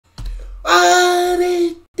What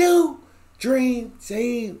it do? Dream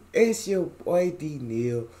Team, it's your boy D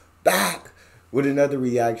Neal back with another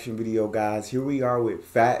reaction video, guys. Here we are with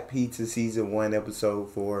Fat Pizza Season 1,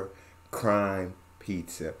 Episode 4, Crime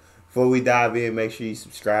Pizza. Before we dive in, make sure you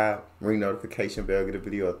subscribe, ring notification bell, get a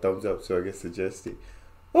video a thumbs up so it gets suggested.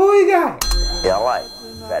 What we got? LA,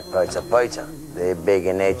 Fat Pizza Pizza. They're big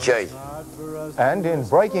and they're cheap. And in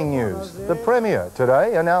breaking news, the Premier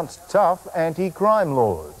today announced tough anti-crime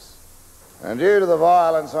laws. And due to the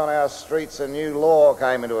violence on our streets, a new law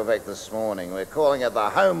came into effect this morning. We're calling it the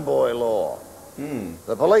Homeboy Law.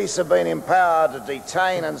 The police have been empowered to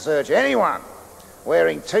detain and search anyone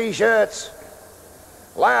wearing T-shirts,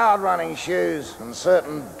 loud running shoes, and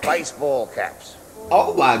certain baseball caps.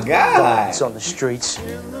 Oh my God! It's on the streets.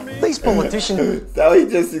 These politicians... So he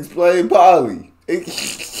just explained Polly.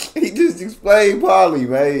 He just explained Polly,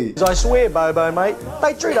 mate. I swear, Bobo, mate,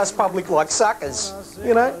 they treat us public like suckers.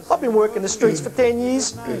 You know, I've been working the streets for 10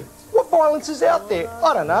 years. What violence is out there?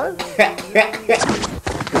 I don't know.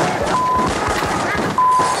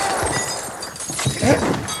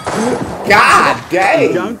 God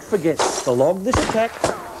dang! Don't forget to log this attack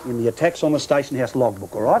in the attacks on the station house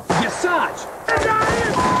logbook, all right? Yes, Sarge!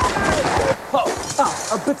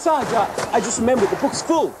 But Sarge, I just remembered the book's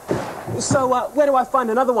full. So, where do I find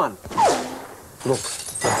another one? Look,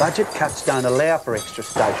 the budget cuts don't allow for extra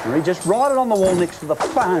stationery. Just write it on the wall next to the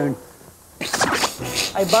phone.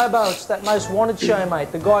 Hey Bobo, it's that Most Wanted show,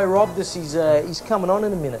 mate. The guy who robbed us, he's coming on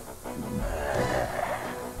in a minute.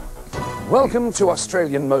 Welcome to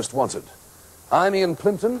Australian Most Wanted. I'm Ian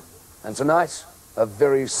Plimpton, and tonight, a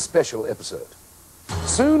very special episode.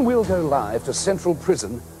 Soon we'll go live to Central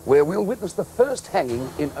Prison, where we'll witness the first hanging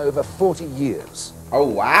in over 40 years. Oh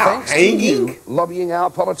wow, Thanks hanging? to you lobbying our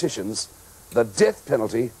politicians, the death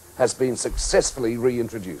penalty has been successfully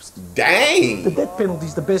reintroduced. Dang! The death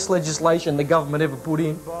penalty's the best legislation the government ever put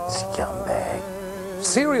in. Scumbag.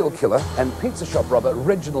 Serial killer and pizza shop robber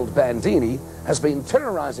Reginald Bandini has been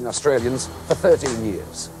terrorising Australians for 13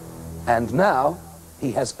 years. And now,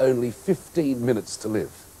 he has only 15 minutes to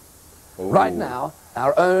live. Ooh. Right now,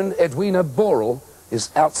 our own Edwina Boral is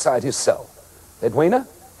outside his cell. Edwina?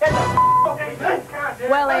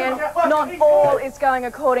 Well, Ian, not all is going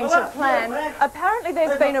according to plan. Apparently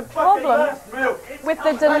there's been a problem with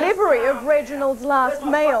the delivery of Reginald's last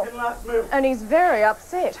meal, and he's very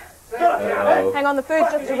upset. Hang on, the food's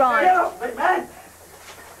just arrived.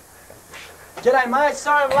 G'day, mate.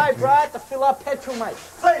 Sorry I'm late, bro. I had to fill up petrol, mate.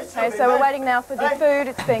 Okay, so we're waiting now for the food.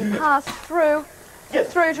 It's being passed through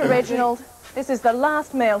to Reginald. This is the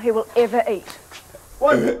last meal he will ever eat.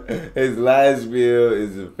 His last meal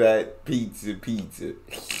is a fat pizza.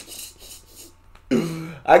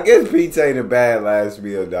 I guess pizza ain't a bad last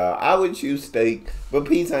meal, dog. I would choose steak, but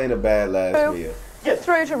pizza ain't a bad last meal.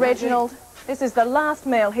 Through to Reginald. This is the last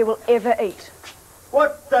meal he will ever eat.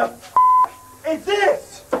 What the f is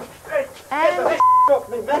this? And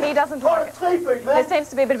he doesn't like it. Seafood, There seems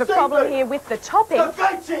to be a bit of a problem here with the topping. goat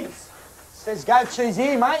cheese! Says goat cheese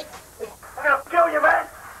here, mate. I'm gonna kill you, man!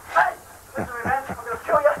 Hey! Listen to me, man. I'm gonna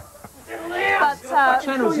kill you! But,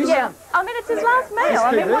 yeah, I mean, it's his last meal.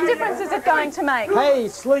 I mean, what difference is it going to make? Hey,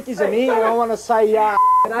 Sleeky's in here. I want to say,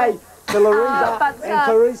 hey, to Larissa but,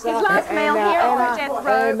 and Teresa. his last meal here on the death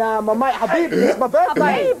row. And my mate Habib, it's my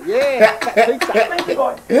birthday. Habib? Yeah, pizza. I'm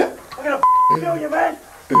gonna kill you, man!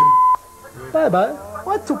 Bobo,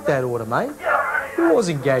 I took that order, mate. It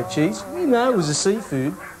wasn't goat cheese. You know, it was a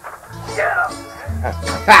seafood.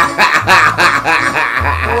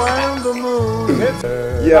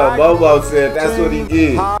 Yeah, Bobo said that's what he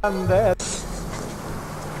did. Oh,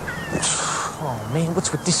 man,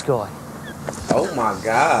 what's with this guy? Oh my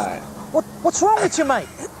God. What's wrong with you, mate?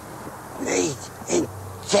 Need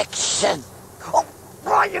injection. Oh,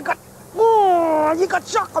 you got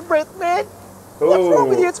chocolate breath, man. What's wrong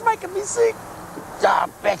with you? It's making me sick.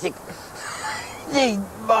 Diabetic. Need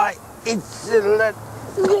my insulin.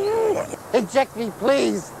 Inject me,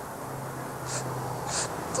 please.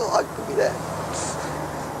 Oh, give me that.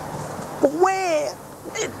 But where?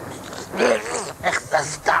 It's the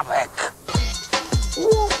stomach.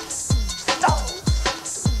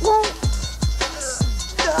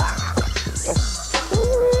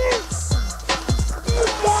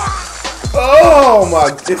 Oh my,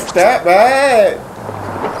 it's that bad.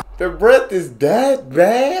 The breath is that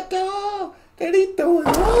bad, dog. That he throwing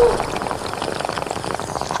up.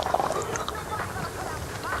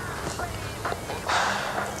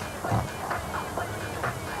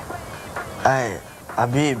 Hey,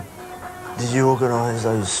 Habib, did you organise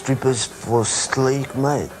those strippers for Sleek,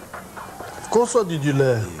 mate? Of course I did, you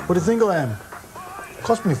lad. What do you think I am?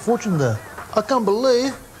 Cost me a fortune there. I can't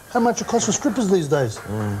believe how much it costs for strippers these days.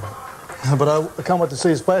 But I can't wait to see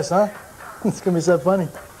his face, huh? It's going to be so funny.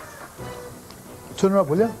 Turn her up,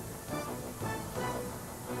 will you?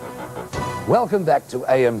 Welcome back to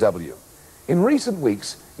AMW. In recent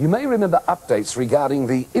weeks, you may remember updates regarding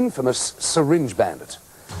the infamous syringe bandit.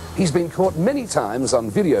 He's been caught many times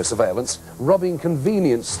on video surveillance robbing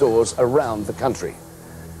convenience stores around the country.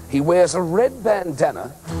 He wears a red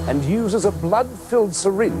bandana and uses a blood-filled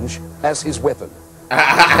syringe as his weapon.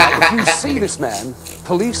 Now, if you see this man,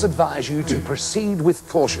 police advise you to proceed with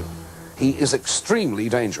caution. He is extremely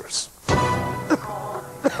dangerous.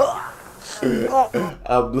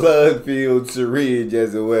 A blood-filled syringe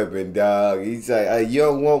as a weapon, dog. He's like, hey, you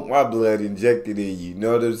don't want my blood injected in you. You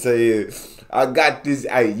know what I'm saying? I got this.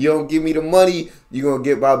 Hey, you don't give me the money, you're going to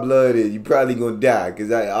get my blood in. You're probably going to die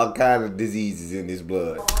because all kind of diseases in this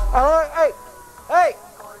blood. All right, hey,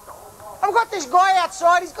 I've got this guy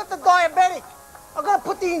outside. He's got the diabetic. I've got to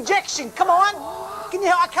put the injection. Come on. Can you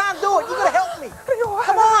help? I can't do it. You've got to help me.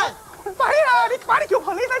 Come on.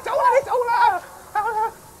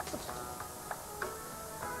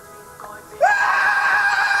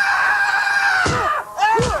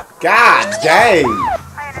 God dang.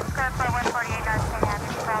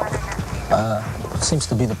 Seems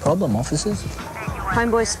to be the problem, officers.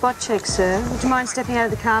 Homeboy spot check, sir. Would you mind stepping out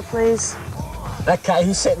of the car, please? Okay,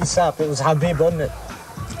 who set this up? It was Habib, wasn't it?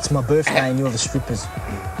 It's my birthday and you're the strippers.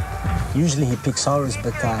 Usually he picks horrors,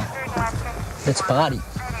 but let's party.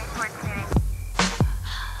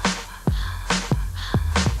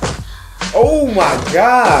 Oh my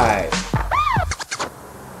God.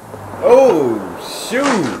 Oh,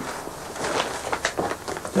 shoot.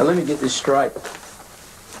 Now let me get this straight.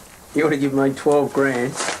 You ought to give me 12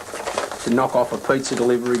 grand to knock off a pizza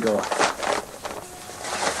delivery guy.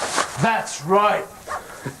 That's right.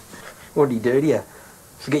 What did he do to you?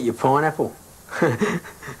 Forget your pineapple? It's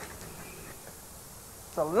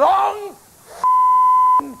a long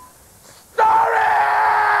story!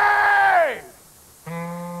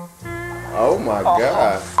 Oh my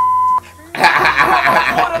God.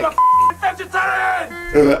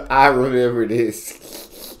 I remember this.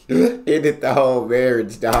 Ended the whole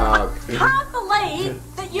marriage, dog. I can't believe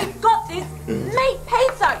that you've got this meat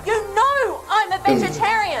pizza. You know I'm a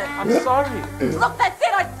vegetarian. I'm sorry. Look, that's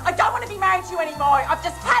it. I don't want to be married to you anymore. I've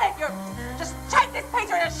just had it. Just take this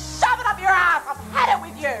pizza and just shove it up your ass. I've had it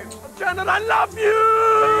with you. Janet, I love you!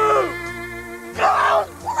 Go,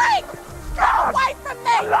 freak! Go away from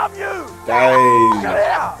me! I love you! Dang. Get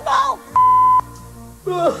out! Small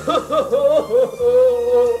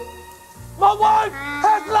My wife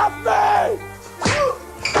has left me!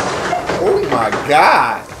 Oh my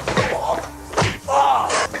God.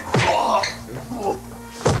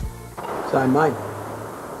 So, mate,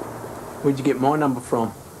 where'd you get my number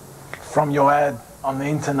from? From your ad on the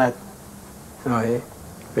internet. Oh, yeah?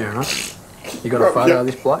 Fair enough. You got a photo of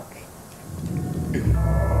this bloke?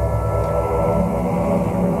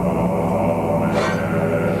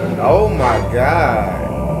 Oh my God.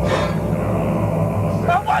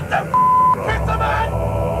 What the pizza man?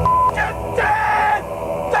 Get dead!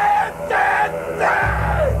 Dead!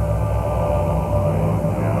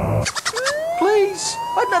 Please,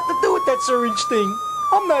 I'd nothing to do with that syringe thing.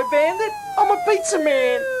 I'm no bandit. I'm a pizza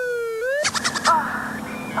man.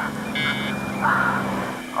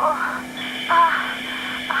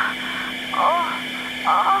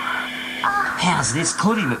 How's this?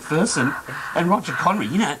 Claudia McPherson and Roger Connery,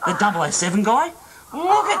 you know, the 007 guy?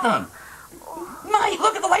 Look at them! Mate,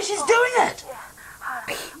 look at the way she's doing it!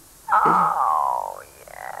 Oh,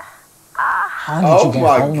 yeah. How did you get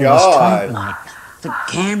hold of this tape, mate?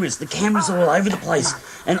 The cameras all over the place,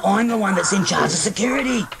 and I'm the one that's in charge of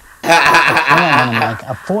security. I'm going to make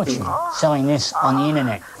a fortune selling this on the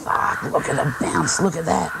internet. Fuck, look at the bounce, look at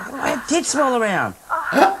that. Look at the way her tits roll around.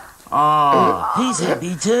 Oh, he's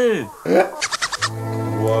happy too.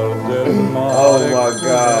 Oh my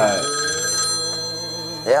God.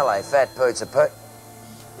 Hello, fat pizza put.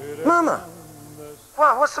 Mama!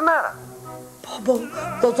 Wow, what's the matter? Bobo,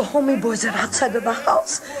 those are homie boys are outside of the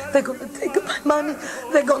house. They're gonna take my money.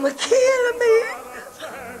 They're gonna kill me.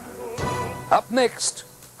 Up next,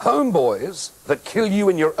 homeboys that kill you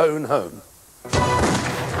in your own home.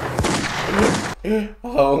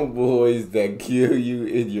 Homeboys that kill you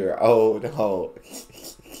in your own home.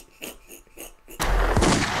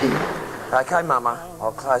 Okay, Mama,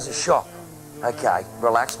 I'll close the shop. Okay,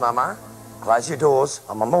 relax, Mama. Close your doors.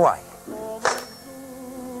 I'm on my way.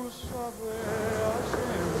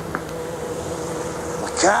 My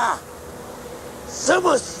car!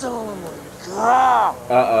 Someone's stolen my car!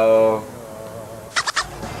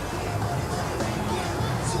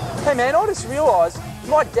 Hey man, I just realised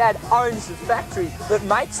My dad owns the factory that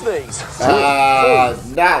makes these.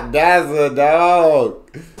 Not Dazzler,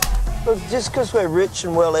 dog. Look, just because we're rich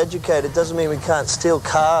and well educated doesn't mean we can't steal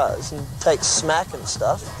cars and take smack and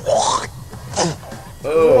stuff.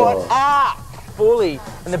 What up, bully?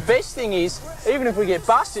 And the best thing is, even if we get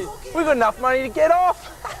busted, we've got enough money to get off.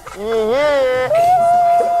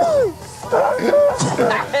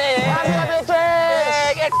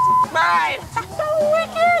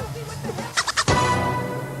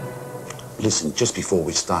 Listen, just before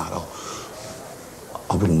we start,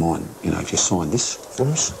 I wouldn't mind, if you sign this for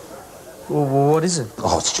us. Well, what is it?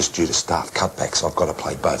 Oh, it's just due to staff cutbacks. I've got to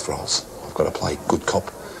play both roles. I've got to play good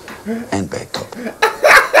cop and bad cop.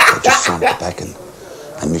 So just sign at the back and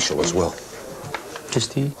initial as well.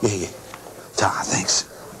 Just here? Yeah. Thanks.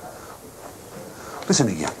 Listen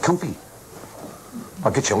here, comfy.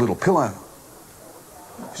 I'll get you a little pillow.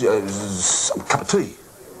 Some cup of tea.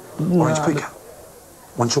 Orange pico.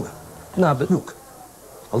 One sugar. No, but... Milk.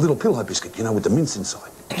 A little pillow biscuit, with the mince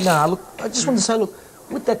inside. Nah, look, I just want to say, look,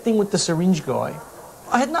 with that thing with the syringe guy,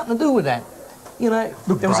 I had nothing to do with that.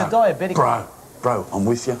 Look, there was a diabetic... Bro, I'm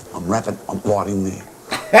with you. I'm rapping. I'm right in there.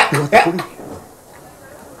 You like the footy?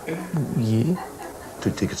 Yeah.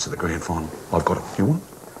 2 tickets to the grand final. I've got it. Do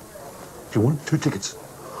you want 2 tickets?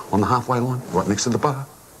 On the halfway line, right next to the bar.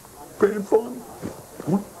 Grand final. You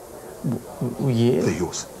want? Yeah. They're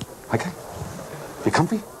yours. Okay? You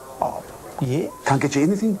comfy? Oh, yeah. Can't get you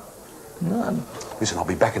anything? No. Listen, I'll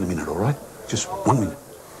be back in a minute, all right? Just 1 minute.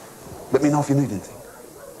 Let me know if you need anything.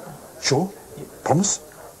 Sure? Yeah. Promise?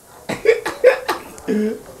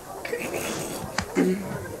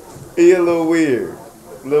 He a little weird.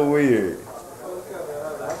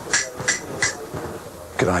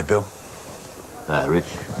 G'day, Bill. Rich.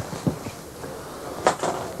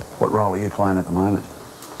 What role are you playing at the moment?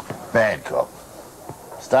 Bad cop.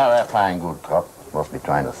 Started out playing good cop. Lost my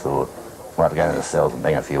train of thought. We'll have to go to the cells and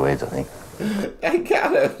bang a few heads, I think. They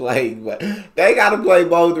gotta play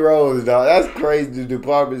both roles, dog. That's crazy. The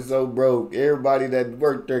department's so broke. Everybody that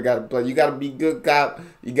worked there gotta play. You gotta be good cop.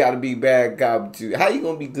 You gotta be bad cop too. How you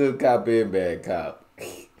gonna be good cop and bad cop?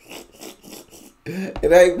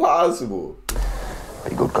 It ain't possible.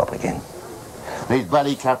 Be good cop again. These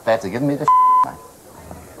bloody cutbacks are giving me the mate.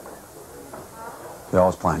 Yeah, I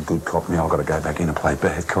was playing good cop. Now I've got to go back in and play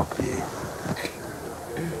bad cop. Yeah.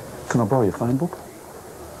 Can I borrow your phone book?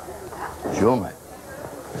 Sure, mate.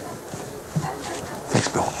 Thanks,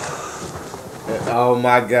 Bill. Oh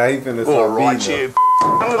my God, he finna start All right, beating you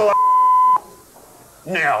little.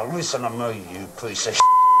 Now listen to me, you piece of.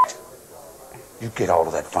 You get hold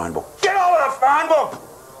of that phone book. Get hold of the phone book.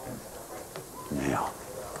 Now,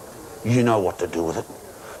 you know what to do with it.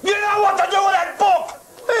 You know what to do with that book.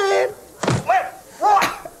 Left, right,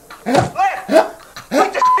 left.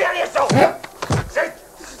 Put the shit out of yourself. See?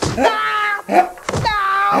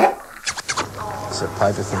 It's a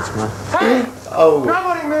paper things, mate. Hey! Oh.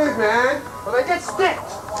 Nobody move, man, or they get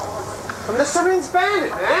sticked. I'm the syringe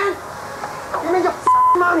bandit, man. Give me your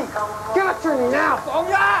money. Give it to me now. Oh,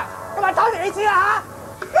 yeah. Come on, tell me, it's here, huh?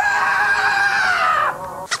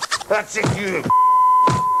 That's it, you.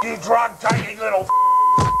 You drug-taking little.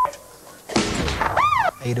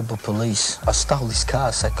 Eatable police. I stole this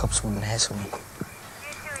car so cops wouldn't hassle me.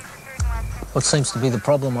 What seems to be the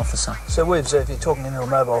problem, officer? So we observe you talking into a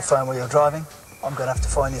mobile phone while you're driving. I'm going to have to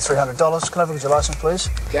fine you $300. Can I have a look at your license, please?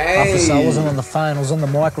 Officer, I wasn't on the phone. I was on the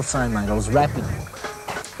microphone, mate. I was rapping.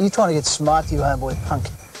 Are you trying to get smart, you homeboy punk?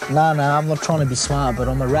 No, I'm not trying to be smart, but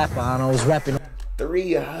I'm a rapper and I was rapping.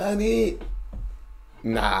 300?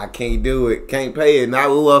 Nah, I can't do it. Can't pay it. Not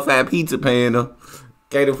with Fat Pizza paying them.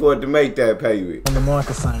 Can't afford to make that payment. On the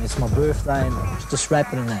microphone, it's my birthday and I was just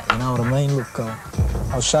rapping in that, you know what I mean? Look,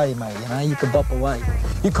 I'll show you, mate, you can bop away.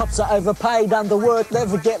 You cops are overpaid, underworked,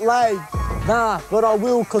 never get laid. Nah, but I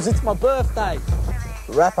will, because it's my birthday.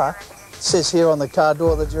 Rapper? It says here on the car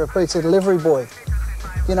door that you're a pizza delivery boy.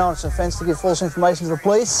 You know it's an offence to give false information to the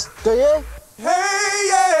police, do you? Hey,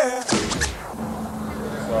 yeah!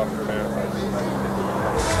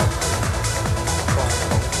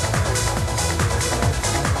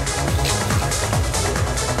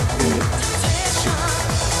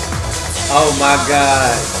 Oh my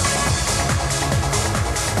God.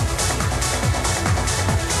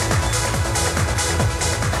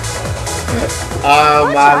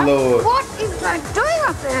 Oh my Lord. What is that doing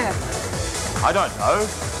up there? I don't know.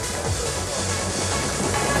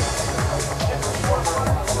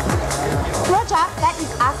 Roger, that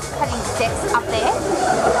is us having sex up there.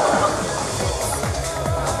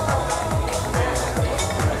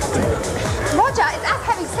 Roger, it's us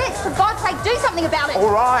having sex. For God's sake, do something about it. All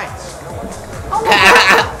right. Oh,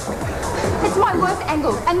 It's my worst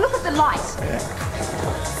angle. And look at the light.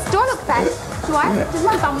 Do I look fat? Do I? Does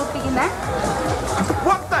my bum look big in that?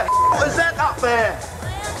 What the hell is that up there?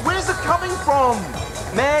 Where's it coming from?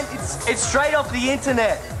 Man, it's straight off the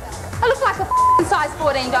internet. I look like a size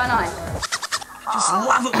 14, don't I? Just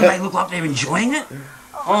love it when they look like they're enjoying it.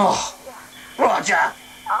 Oh, Roger.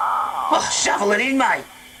 Oh, shovel it in, mate.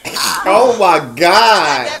 Oh my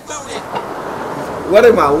God. What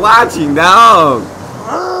am I watching, dog?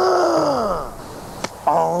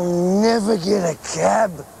 I'll never get a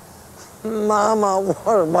cab. Mama,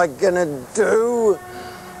 what am I gonna do?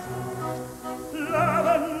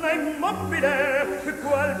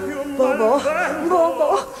 Bobo,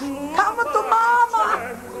 come to Mama.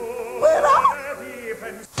 Where are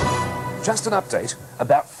Just an update.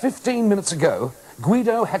 About 15 minutes ago,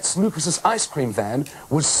 Guido Hatzlukas's ice cream van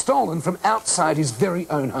was stolen from outside his very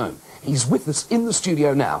own home. He's with us in the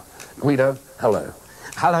studio now. Guido, hello.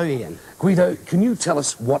 Hello, Ian. Guido, can you tell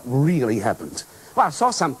us what really happened? Well, I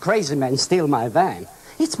saw some crazy man steal my van.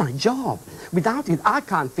 It's my job. Without it, I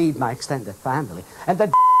can't feed my extended family. And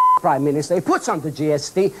the Prime Minister he puts on the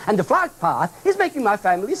GST, and the flight path is making my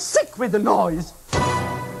family sick with the noise.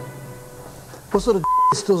 What sort of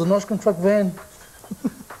steals an ice cream truck van?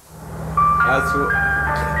 That's what...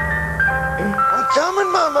 I'm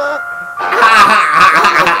coming, Mama.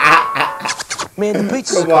 Man, the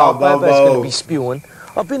pizza's cold. Bobo's going to be spewing.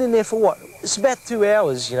 I've been in there for what? It's about 2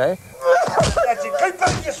 hours, you know. That's it. Keep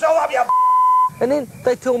picking yourself up, you... And then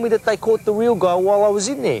they tell me that they caught the real guy while I was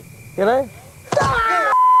in there, you know.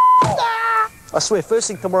 I swear, first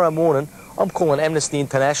thing tomorrow morning, I'm calling Amnesty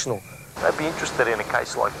International. They'd be interested in a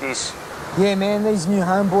case like this. Yeah, man, these new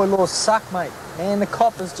homeboy laws suck, mate. Man, the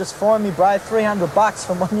coppers just fined me, bro, $300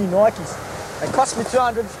 for my new Nikes. They cost me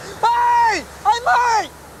 200. Hey! Hey, mate!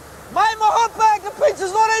 Mate, my hot bag, the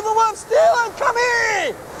pizza's not even worth stealing! Come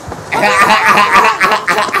here!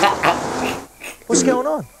 What's going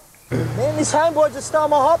on? Man, this homeboy just stole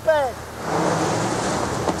my hot bag.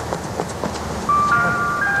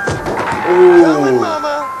 Ooh. Coming,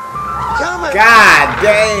 Mama. Coming. God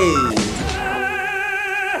dang.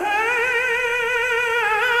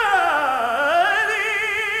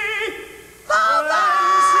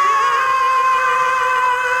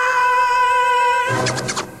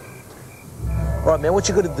 Right, man, what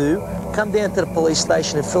you got to do, come down to the police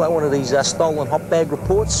station and fill out one of these stolen hot bag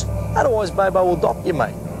reports. Otherwise, Bobo will dock you,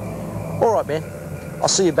 mate. All right, man. I'll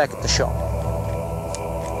see you back at the shop.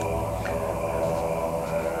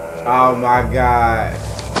 Oh my God.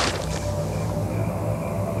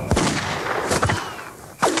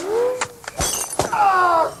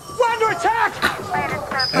 We're under attack!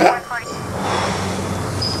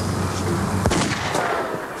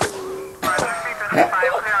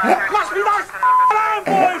 Must be those alarm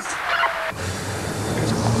boys!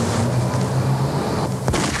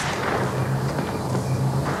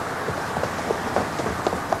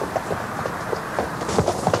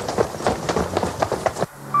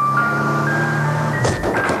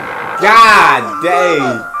 God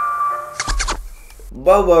dang.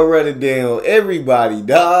 Bobo running down everybody,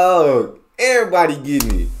 dog. Everybody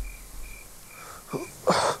getting it.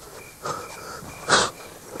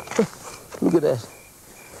 Look at that.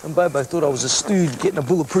 And Bobo thought I was a stooge getting a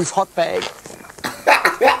bulletproof hot bag.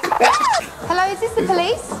 Hello, is this the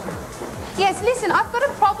police? Yes, listen, I've got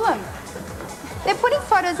a problem. They're putting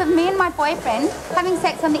photos of me and my boyfriend having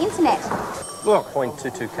sex on the internet. Look,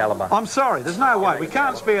 .22 calibre. I'm sorry, there's no way. We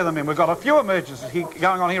can't spare them in. We've got a few emergencies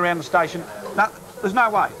going on here around the station. No, there's no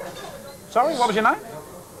way. Sorry, what was your name?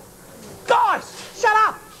 Guys, shut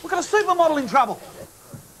up! We've got a supermodel in trouble.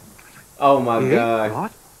 Oh my God.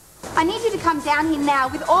 What? I need you to come down here now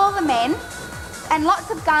with all the men and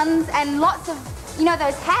lots of guns and lots of, you know,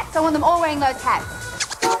 those hats. I want them all wearing those hats.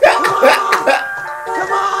 Come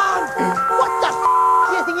on! What the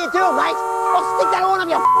do you think you're doing, mate? I'll stick that on up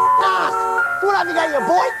your ass. Do it over, you go, your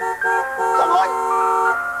boy. Come on.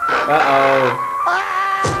 Uh-oh.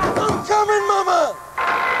 I'm coming, Mama.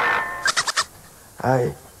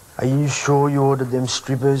 Hey, are you sure you ordered them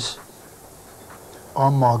strippers?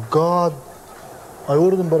 Oh my God. I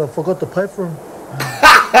ordered them, but I forgot to pay for them.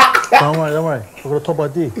 Don't worry. I've got a top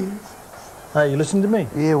idea. Hey, you listening to me?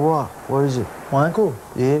 Yeah, what? What is it? My uncle?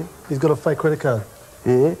 Yeah? He's got a fake credit card.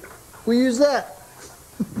 Yeah? We use that.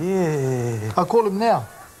 Yeah. I'll call him now.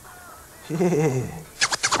 Yeah.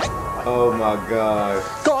 Oh my God.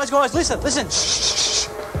 Guys, listen. Shh.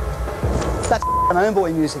 That's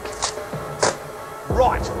homeboy music.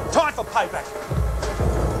 Right, time for payback.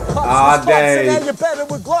 Ah, dang. Now you're better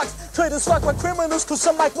with Glocks. Treat us like we're criminals, cause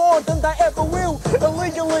some make more than they ever will,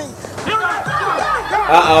 illegally.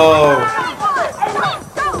 Uh-oh.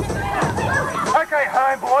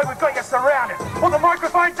 homeboy. We've got you surrounded. Put the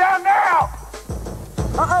microphone down now!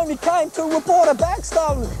 I only came to report a bag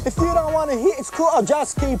stolen. If you don't want to hit, it's cool. I'll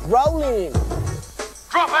just keep rolling.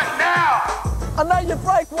 Drop it now! I know you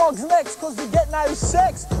break wogs next because you get no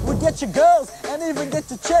sex. We get your girls and even get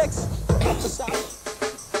your checks.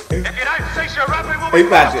 If you don't cease your rapping, we'll He be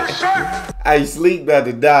about forced to to. shoot! Hey, Sleep about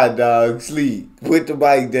to die, dog. Sleep. Put the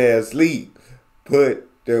mic down. Sleep. Put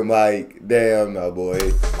the mic down, my boy.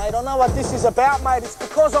 Mate, I know what this is about, mate. It's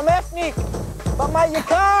because I'm ethnic. But, mate, you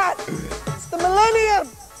can't. It's the millennium.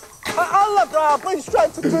 Allah, bro. I've been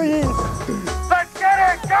straight for 2 years. Let's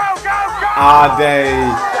get it! Go, go, go! All day.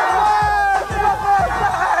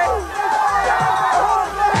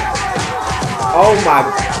 Oh, my.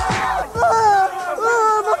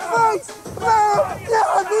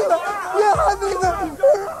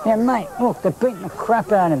 Yeah, mate, look, they're beating the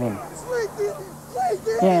crap out of him.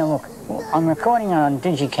 Yeah, look, I'm recording it on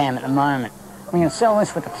Digicam at the moment. We can sell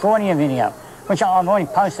this with the audio video, which I've already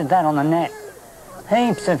posted that on the net.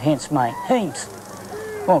 Heaps of hits, mate, heaps.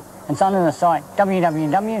 Look, it's under the site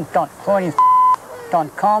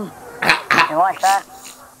www.claudius.com. You like that?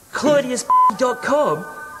 Claudius.com?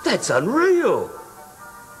 That's unreal.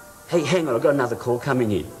 Hey, hang on, I've got another call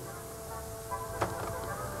coming in.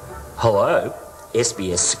 Hello,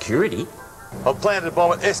 SBS Security. I've planted a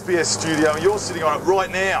bomb at SBS Studio and you're sitting on it right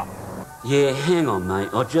now. Yeah, hang on, mate.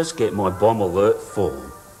 I'll just get my bomb alert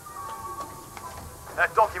form.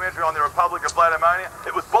 That documentary on the Republic of Vladimir,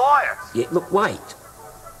 it was biased. Yeah, look, wait.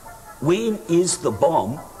 When is the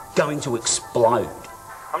bomb going to explode?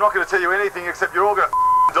 I'm not going to tell you anything except you're all going to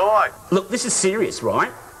die. Look, this is serious, right?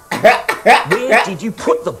 Where did you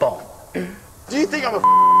put the bomb? Do you think I'm a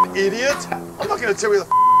idiot? I'm not going to tell you where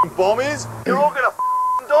the bomb is. You're all going to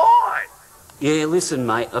die. Yeah, listen,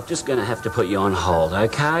 mate. I'm just going to have to put you on hold,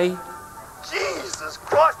 okay? Jesus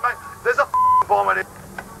Christ, mate. There's a bomb in it.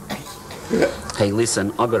 Hey,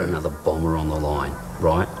 listen, I've got another bomber on the line,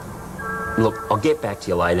 right? Look, I'll get back to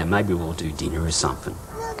you later. Maybe we'll do dinner or something.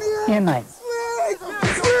 Yeah, mate.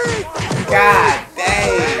 God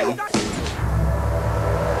dang.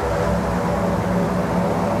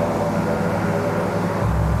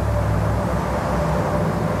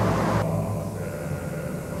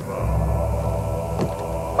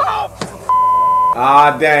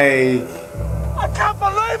 Ah, dang. I can't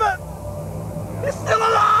believe it! He's still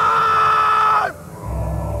alive!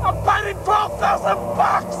 I paid him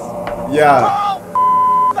 $12,000! Yeah.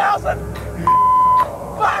 $12,000!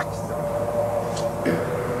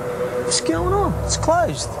 What's going on? It's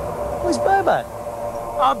closed. Where's Bobo?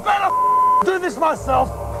 I better do this myself!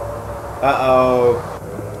 Uh-oh.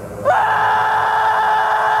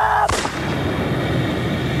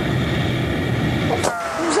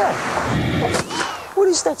 Who's that? What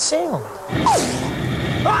is that sound?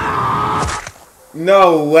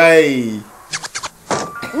 No way.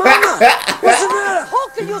 Mama, what's the matter?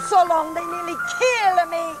 Holding you so long, they nearly killed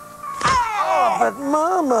me. Oh, but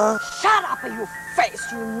Mama. Shut up, you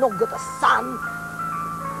face, you no good son.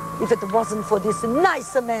 If it wasn't for this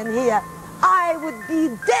nicer man here, I would be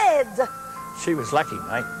dead. She was lucky,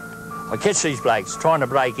 mate. I catch these blokes trying to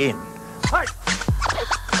break in. Hey!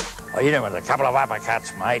 Oh, you know, with a couple of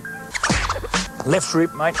uppercuts, mate. Left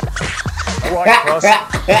rib, mate. Right cross.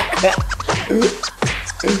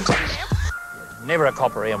 Never a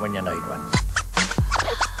copper in when you need one.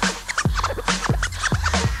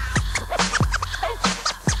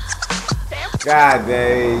 God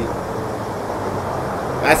dang.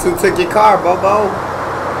 That's who took your car, Bobo.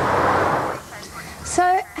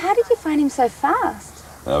 So, how did you find him so fast?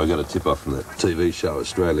 We got a tip-off from that TV show,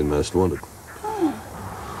 Australian Most Wanted.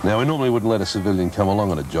 Now, we normally wouldn't let a civilian come along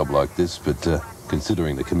on a job like this, but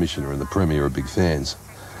considering the Commissioner and the Premier are big fans,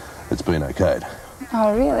 it's been okayed.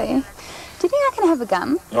 Oh, really? Do you think I can have a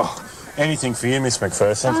gun? Oh, anything for you, Miss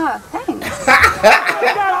McPherson. Oh, thanks.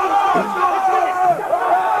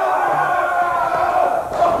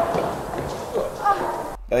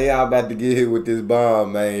 Hey, y'all about to get hit with this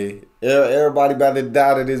bomb, man. Everybody about to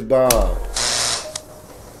die to this bomb.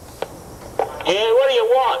 Yeah, what do you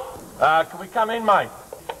want? Can we come in, mate?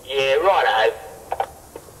 Yeah, righto.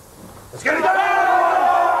 Let's get it done!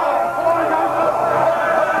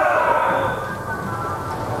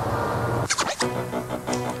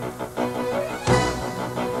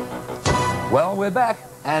 Well, we're back,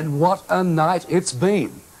 and what a night it's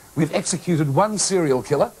been. We've executed one serial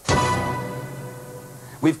killer.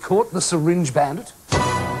 We've caught the syringe bandit.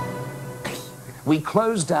 We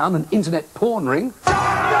closed down an internet porn ring.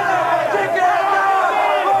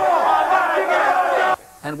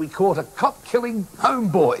 And we caught a cop-killing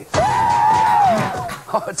homeboy.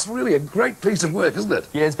 Oh, it's really a great piece of work, isn't it?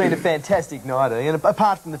 Yeah, it's been a fantastic night, and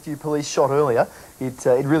apart from the few police shot earlier,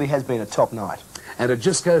 it really has been a top night. And it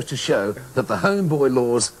just goes to show that the homeboy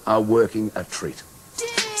laws are working a treat.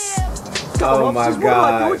 Oh my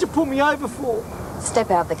God. What'd you pull me over for?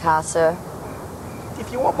 Step out of the car, sir.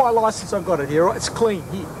 If you want my licence, I've got it here, right? It's clean.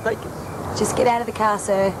 Here, take it. Just get out of the car,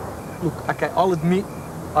 sir. Look, okay, I'll admit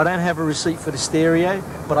I don't have a receipt for the stereo,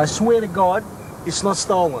 but I swear to God, it's not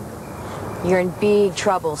stolen. You're in big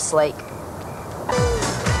trouble, Sleek.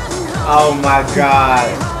 Oh my God.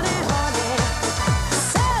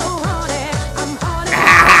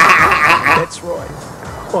 That's right.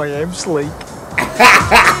 I am Sleek.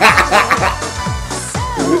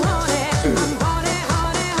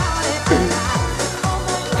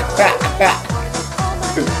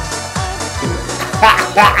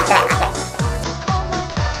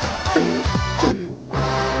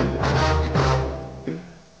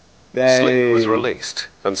 Sleek was released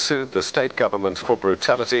and sued the state government for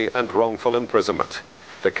brutality and wrongful imprisonment.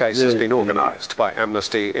 The case has been organised by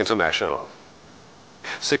Amnesty International.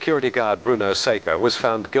 Security guard Bruno Seika was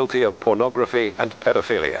found guilty of pornography and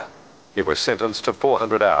pedophilia. He was sentenced to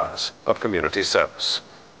 400 hours of community service.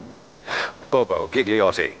 Bobo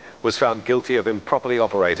Gigliotti was found guilty of improperly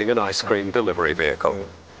operating an ice cream delivery vehicle.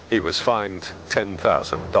 He was fined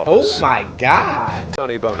 $10,000. Oh my God.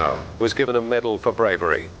 Tony Bono was given a medal for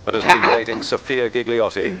bravery, but has been dating Sophia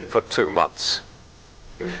Gigliotti for 2 months.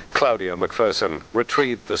 Claudia McPherson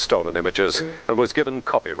retrieved the stolen images and was given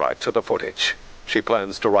copyright to the footage. She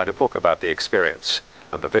plans to write a book about the experience,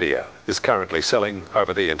 and the video is currently selling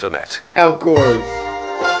over the internet. Of course.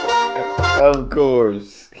 Of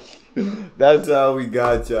course. That's all we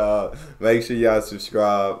got, y'all. Make sure y'all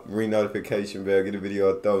subscribe, ring notification bell, get the video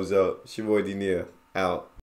a thumbs up. It's your boy D Neal, out.